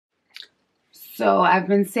So I've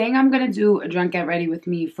been saying I'm going to do a drunk get ready with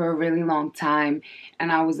me for a really long time.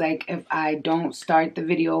 And I was like, if I don't start the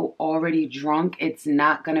video already drunk, it's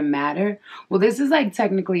not going to matter. Well, this is like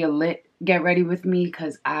technically a lit get ready with me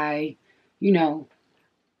because I, you know,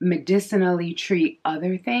 medicinally treat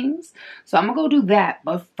other things. So I'm going to go do that.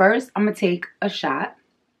 But first, I'm going to take a shot.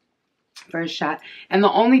 First shot. And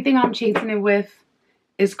the only thing I'm chasing it with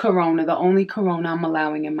is Corona. The only Corona I'm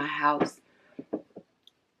allowing in my house.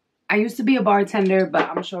 I used to be a bartender, but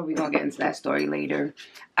I'm sure we're going to get into that story later.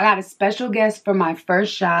 I got a special guest for my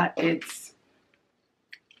first shot. It's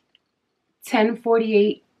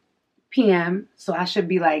 10:48 p.m. So I should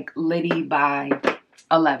be like litty by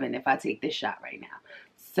 11 if I take this shot right now.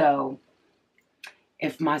 So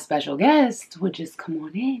if my special guest would just come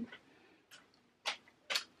on in.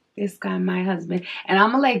 This guy, my husband. And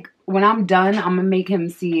I'm going to like, when I'm done, I'm going to make him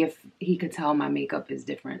see if he could tell my makeup is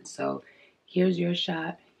different. So here's your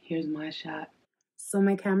shot. Here's my shot. So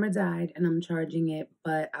my camera died and I'm charging it,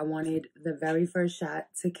 but I wanted the very first shot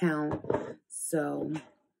to count. So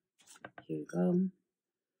here you go.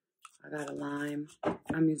 I got a lime.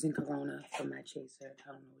 I'm using Corona for my chaser.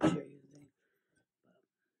 I don't know what you're using.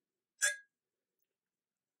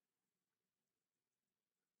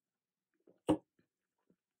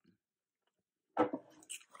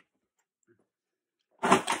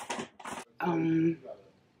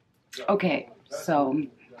 Okay, so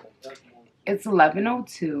it's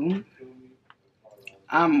 11:02.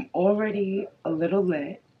 I'm already a little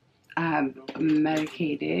lit. I'm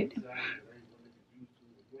medicated.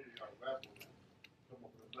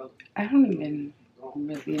 I don't even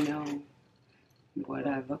really know what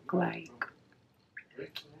I look like.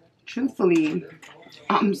 Truthfully,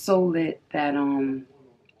 I'm so lit that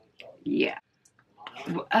yeah.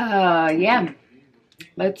 Yeah.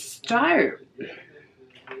 Let's start.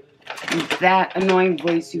 That annoying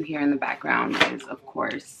voice you hear in the background is, of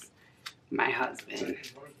course, my husband.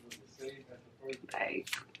 Like,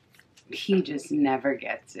 he just never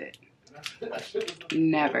gets it.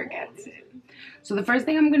 Never gets it. So the first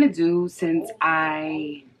thing I'm gonna do, since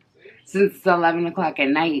it's 11 o'clock at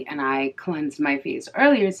night and I cleansed my face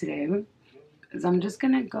earlier today, is I'm just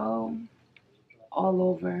gonna go all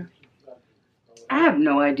over. I have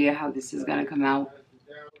no idea how this is gonna come out.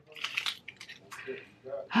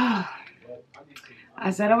 I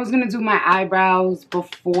said I was gonna do my eyebrows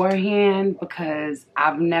beforehand because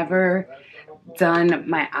I've never done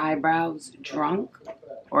my eyebrows drunk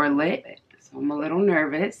or lit, so I'm a little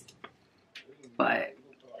nervous. But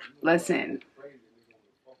listen,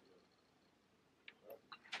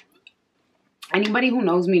 anybody who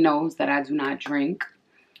knows me knows that I do not drink.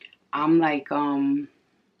 I'm like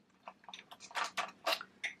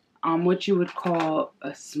what you would call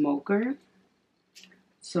a smoker.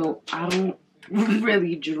 So I don't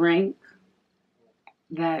really drink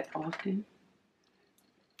that often.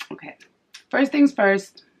 Okay. First things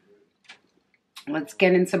first. Let's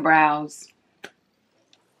get into brows.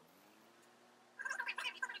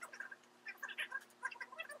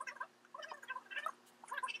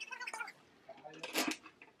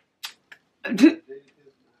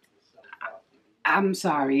 I'm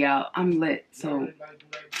sorry, y'all. I'm lit, so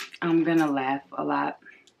I'm gonna laugh a lot.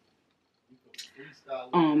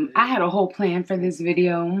 I had a whole plan for this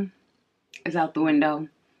video. It's out the window.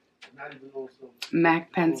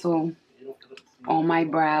 MAC pencil on my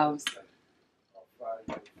brows.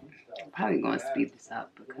 I'm probably gonna speed this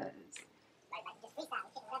up because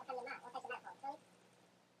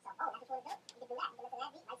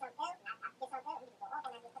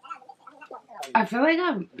I feel like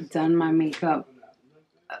I've done my makeup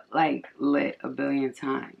like lit a billion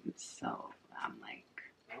times. So I'm like,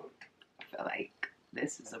 I feel like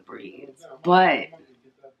this is a breeze. But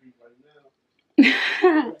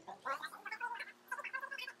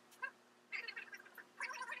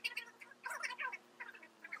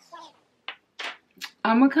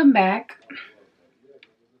I'm gonna come back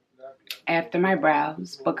after my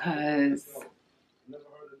brows because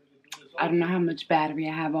I don't know how much battery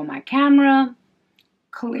I have on my camera.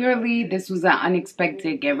 Clearly, this was an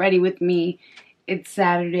unexpected get ready with me. It's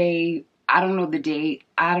Saturday. I don't know the date.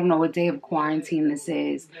 I don't know what day of quarantine this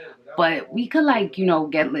is. But we could, like, you know,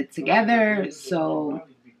 get lit together. So,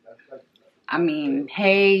 I mean,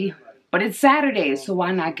 hey. But it's Saturday, so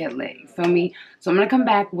why not get lit? You feel me? So I'm going to come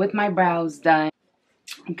back with my brows done.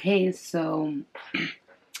 Okay, so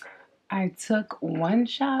I took one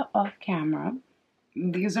shot off camera.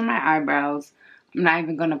 These are my eyebrows. I'm not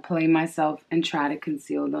even going to play myself and try to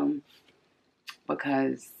conceal them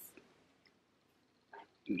because,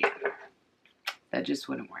 yeah, that just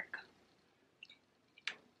wouldn't work.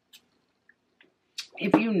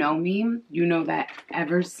 If you know me, you know that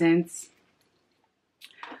ever since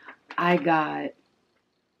I got,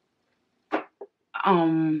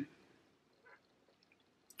 you're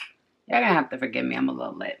gonna have to forgive me, I'm a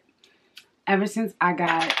little lit. Ever since I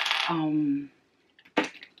got,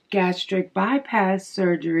 gastric bypass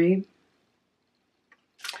surgery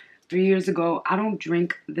 3 years ago, I don't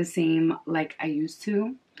drink the same like I used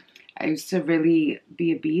to. I used to really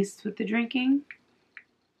be a beast with the drinking,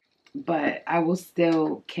 but I will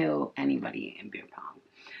still kill anybody in beer pong.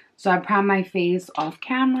 So I prime my face off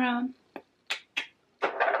camera.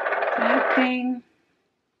 That thing.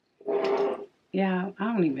 Yeah, I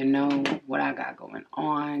don't even know what I got going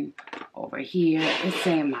on over here. It's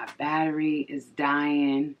saying my battery is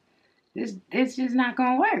dying. It's just not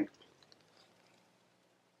gonna work.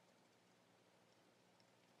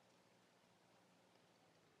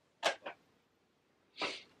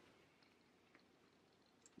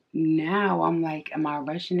 Now I'm like, am I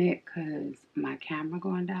rushing it because my camera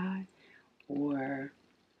gonna die? Or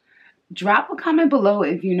drop a comment below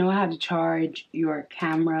if you know how to charge your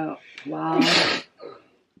camera while.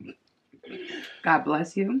 God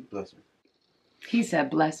bless you. Bless me. He said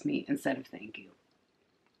bless me instead of thank you.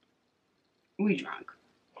 We drunk.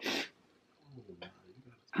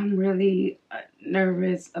 I'm really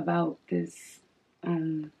nervous about this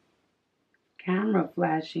camera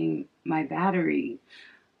flashing my battery.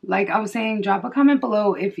 Like I was saying, drop a comment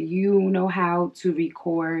below if you know how to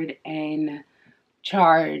record and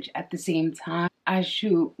charge at the same time. I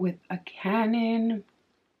shoot with a Canon.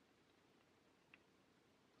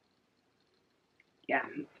 Yeah,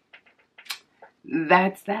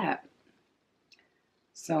 that's that.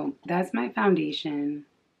 So that's my foundation.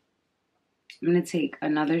 I'm gonna take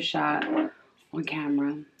another shot on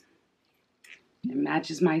camera. It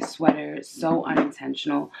matches my sweater. It's so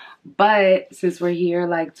unintentional. But since we're here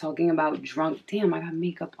like talking about drunk, damn, I got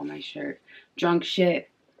makeup on my shirt. Drunk shit.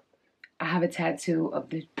 I have a tattoo of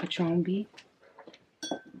the Patron B.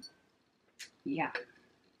 Yeah.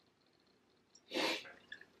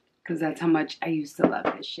 Because that's how much I used to love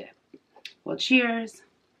this shit. Well, cheers.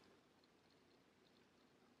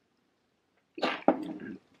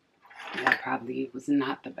 That probably was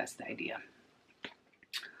not the best idea.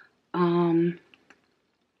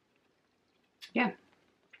 Yeah.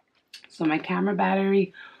 So my camera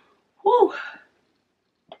battery, whew,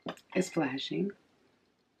 is flashing.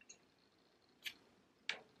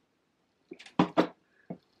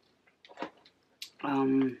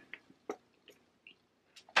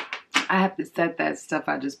 I have to set that stuff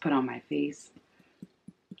I just put on my face.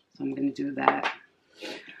 So I'm going to do that.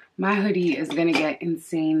 My hoodie is going to get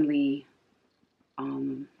insanely,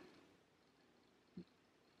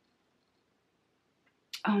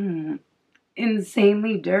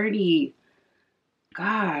 insanely dirty.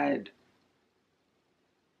 God.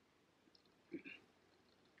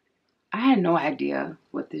 I had no idea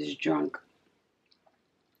what this drunk,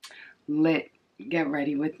 lit, get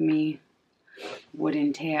ready with me would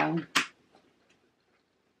entail.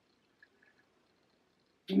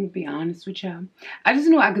 I'm gonna be honest with y'all. I just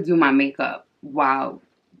knew I could do my makeup while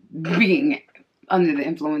being under the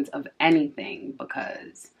influence of anything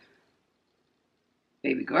because,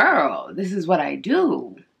 baby girl, this is what I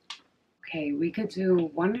do. Okay, we could do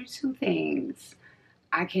one or two things.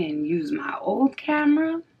 I can use my old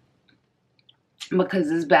camera because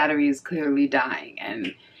this battery is clearly dying,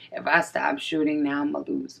 and if I stop shooting now, I'm gonna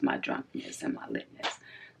lose my drunkenness and my litness.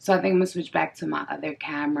 So I think I'm gonna switch back to my other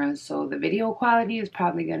camera. So the video quality is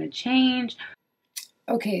probably gonna change.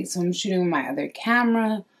 Okay, so I'm shooting with my other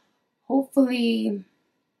camera. Hopefully,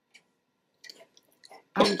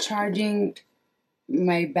 I'm charging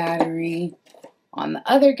my battery on the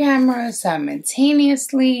other camera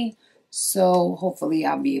simultaneously. So hopefully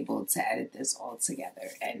I'll be able to edit this all together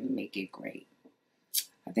and make it great.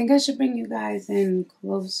 I think I should bring you guys in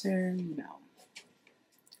closer. No.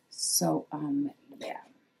 So, yeah.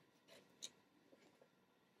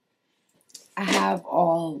 I have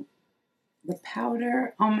all the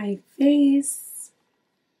powder on my face.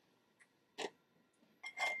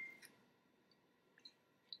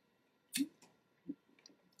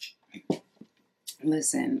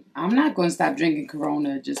 Listen, I'm not going to stop drinking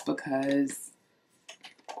Corona just because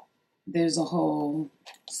there's a hole.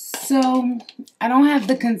 So, I don't have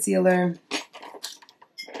the concealer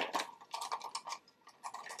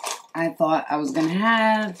I thought I was going to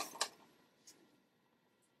have.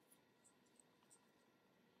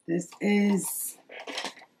 This is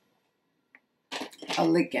a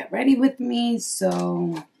lit get ready with me,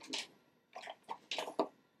 so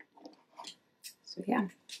yeah.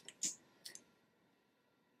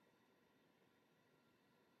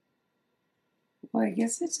 Well, I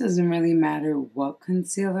guess it doesn't really matter what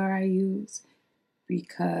concealer I use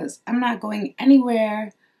because I'm not going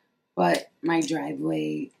anywhere but my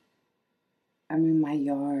driveway. I'm in my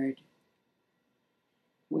yard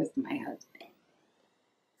with my husband.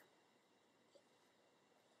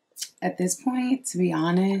 At this point, to be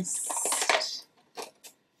honest,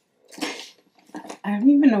 I don't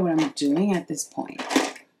even know what I'm doing at this point.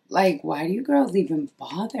 Like, why do you girls even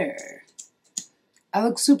bother? I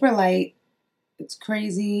look super light. It's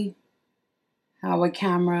crazy how a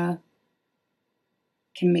camera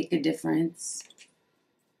can make a difference.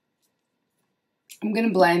 I'm gonna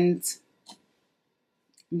blend.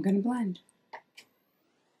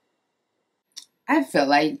 I feel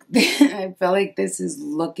like this is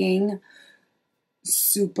looking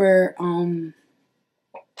super oh,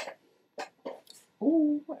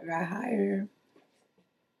 I got higher.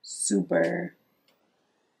 Super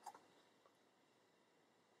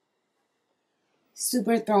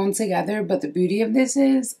thrown together, but the beauty of this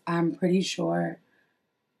is I'm pretty sure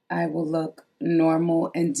I will look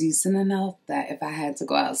normal and decent enough that if I had to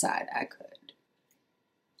go outside, I could.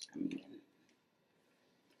 I mean,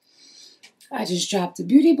 I just dropped a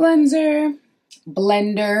beauty blender.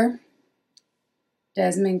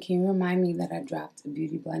 Desmond, can you remind me that I dropped a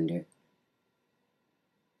beauty blender?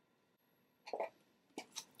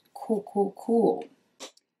 Cool.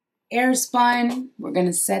 Air spun. We're going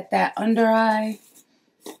to set that under eye.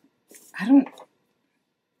 I don't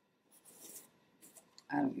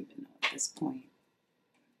even know at this point.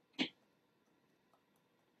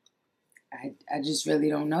 I just really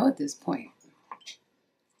don't know at this point.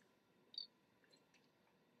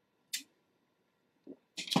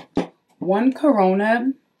 One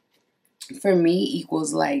Corona for me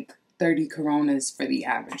equals like 30 Coronas for the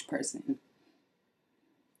average person.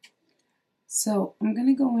 So I'm going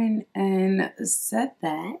to go in and set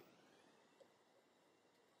that.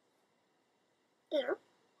 Yeah.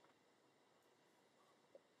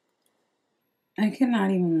 I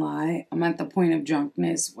cannot even lie. I'm at the point of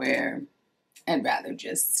drunkenness where I'd rather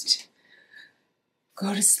just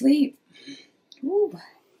go to sleep. Ooh.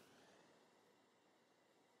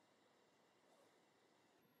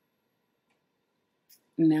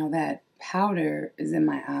 Now that powder is in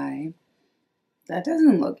my eye, that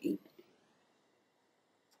doesn't look even.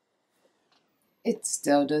 It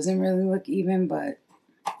still doesn't really look even, but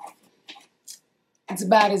it's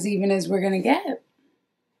about as even as we're going to get.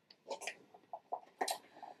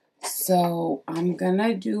 So I'm going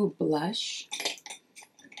to do blush.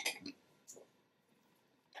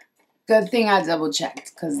 Good thing I double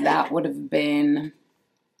checked because that would have been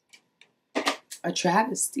a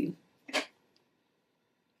travesty.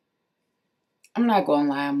 I'm not going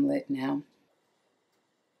to lie, I'm lit now.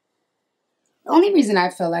 The only reason I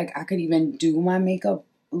feel like I could even do my makeup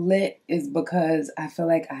lit is because I feel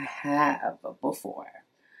like I have before.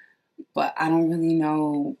 But I don't really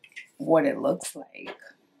know what it looks like.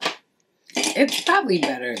 It's probably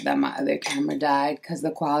better that my other camera died because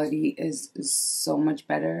the quality is so much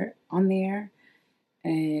better on there.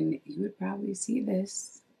 And you would probably see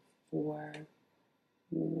this for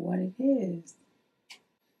what it is.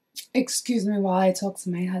 Excuse me while I talk to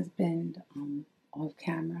my husband off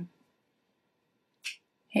camera.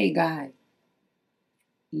 Hey, guy.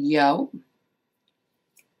 Yo.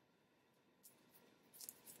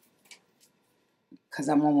 Because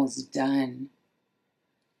I'm almost done.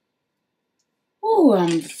 Ooh,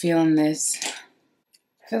 I'm feeling this.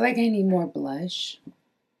 I feel like I need more blush.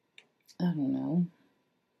 I don't know.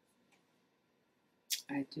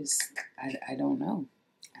 I don't know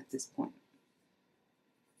at this point.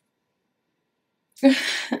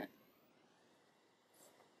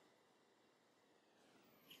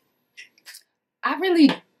 I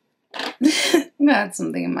really got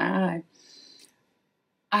something in my eye.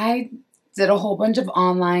 I did a whole bunch of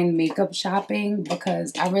online makeup shopping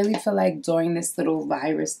because I really feel like during this little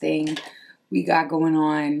virus thing we got going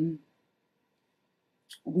on,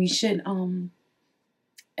 we should,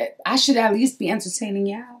 I should at least be entertaining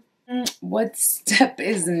y'all. What step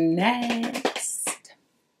is next?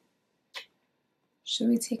 Should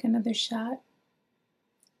we take another shot?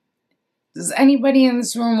 Does anybody in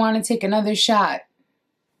this room want to take another shot?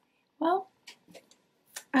 Well,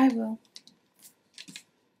 I will.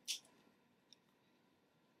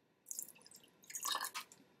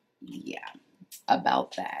 Yeah,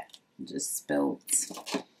 about that. Just spilled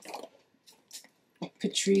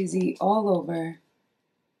Patrizi all over.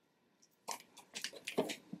 I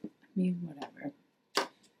mean, whatever.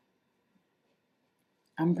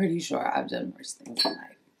 I'm pretty sure I've done worse things in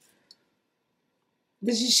life.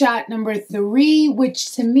 This is shot number 3,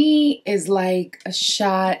 which to me is like a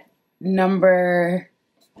shot number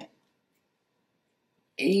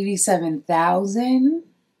 87,000.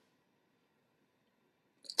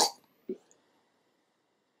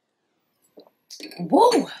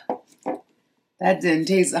 Whoa! That didn't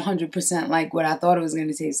taste 100% like what I thought it was going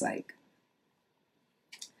to taste like.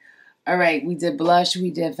 Alright, we did blush, we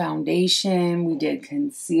did foundation, we did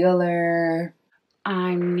concealer.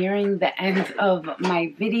 I'm nearing the end of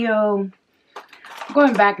my video. I'm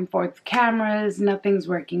going back and forth with cameras, nothing's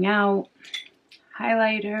working out.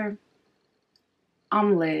 Highlighter.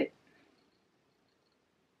 I'm lit.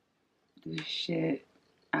 This shit,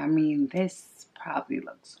 I mean, this probably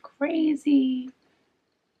looks crazy.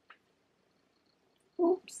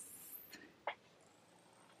 Oops.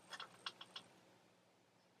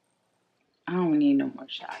 I don't need no more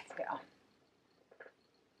shots, y'all.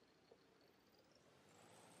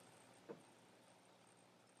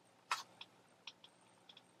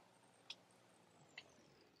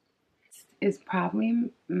 It's probably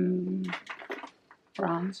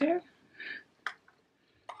bronzer.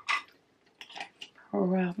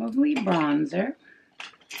 Probably bronzer.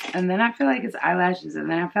 And then I feel like it's eyelashes. And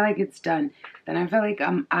then I feel like it's done. Then I feel like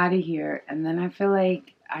I'm out of here. And then I feel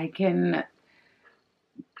like I can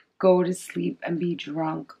go to sleep and be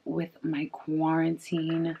drunk with my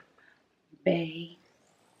quarantine bae.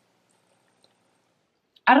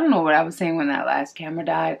 I don't know what I was saying when that last camera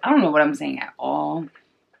died. I don't know what I'm saying at all.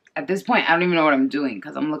 At this point, I don't even know what I'm doing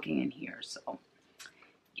because I'm looking in here. So,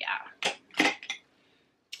 yeah.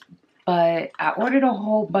 But I ordered a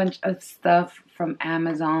whole bunch of stuff from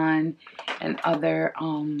Amazon and other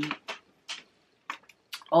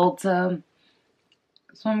Ulta.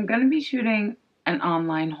 So I'm going to be shooting an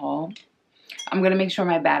online haul. I'm going to make sure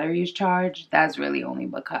my battery is charged. That's really only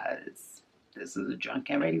because this is a drunk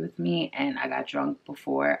get ready with me. And I got drunk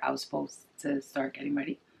before I was supposed to start getting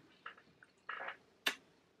ready.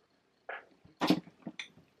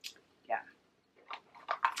 Yeah.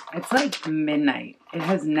 It's like midnight. It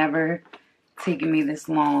has never taken me this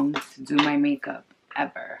long to do my makeup,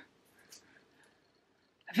 ever.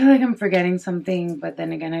 I feel like I'm forgetting something, but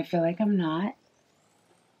then again, I feel like I'm not.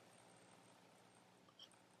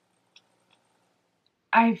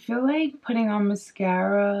 I feel like putting on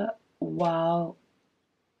mascara while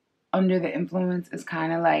under the influence is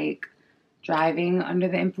kind of like driving under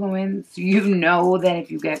the influence. You know that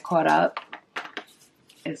if you get caught up,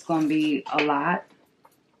 it's going to be a lot.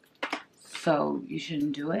 So you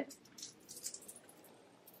shouldn't do it.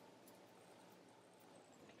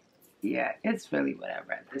 Yeah, it's really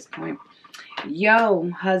whatever at this point. Yo,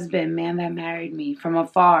 husband, man that married me from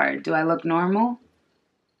afar. Do I look normal?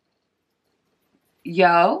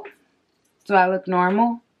 Yo, do I look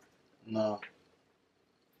normal? No.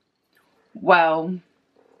 Well,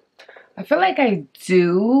 I feel like I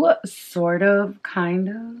do sort of, kind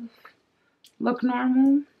of look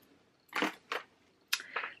normal.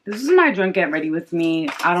 This is my drunk get ready with me.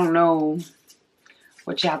 I don't know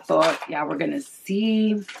what y'all thought y'all were gonna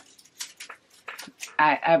see.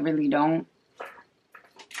 I really don't.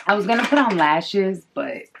 I was gonna put on lashes,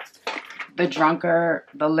 but the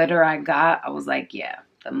litter I got, I was like, yeah,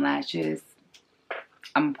 them lashes,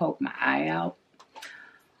 I'm gonna poke my eye out.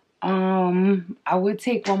 I would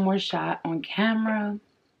take one more shot on camera,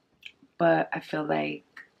 but I feel like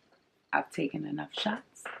I've taken enough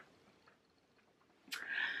shots.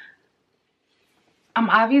 I'm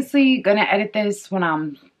obviously gonna edit this when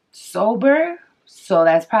I'm sober, so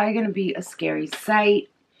that's probably gonna be a scary sight.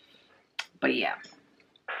 But yeah.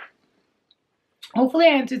 Hopefully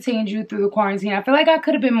I entertained you through the quarantine. I feel like I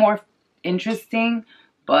could have been more interesting,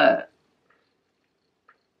 but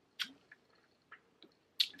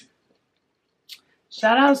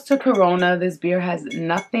shout outs to Corona. This beer has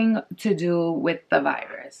nothing to do with the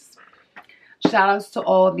virus. Shout outs to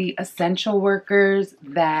all the essential workers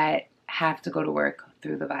that have to go to work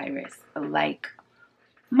through the virus. Like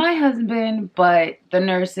my husband, but the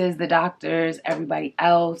nurses, the doctors, everybody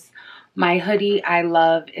else. My hoodie I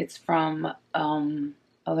love. It's from a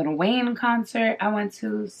Lil Wayne concert I went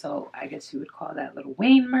to. So I guess you would call that Lil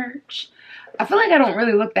Wayne merch. I feel like I don't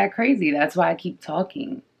really look that crazy. That's why I keep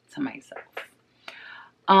talking to myself.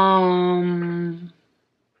 I'm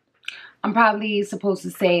probably supposed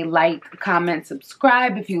to say like, comment,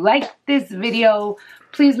 subscribe. If you like this video,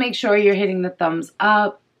 please make sure you're hitting the thumbs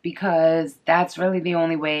up because that's really the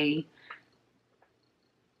only way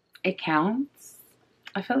it counts.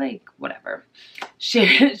 I feel like whatever.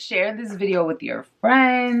 Share this video with your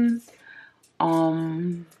friends. Yeah.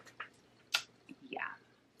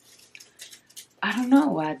 I don't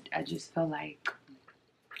know. I just feel like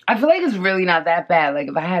I feel like it's really not that bad. Like,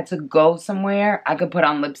 if I had to go somewhere, I could put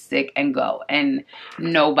on lipstick and go, and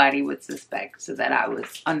nobody would suspect that I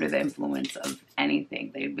was under the influence of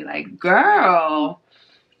anything. They'd be like, girl.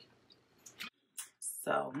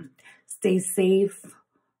 So, stay safe.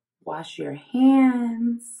 Wash your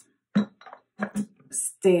hands.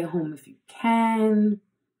 Stay at home if you can.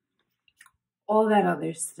 All that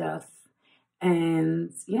other stuff.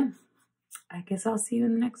 And, yeah, I guess I'll see you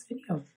in the next video.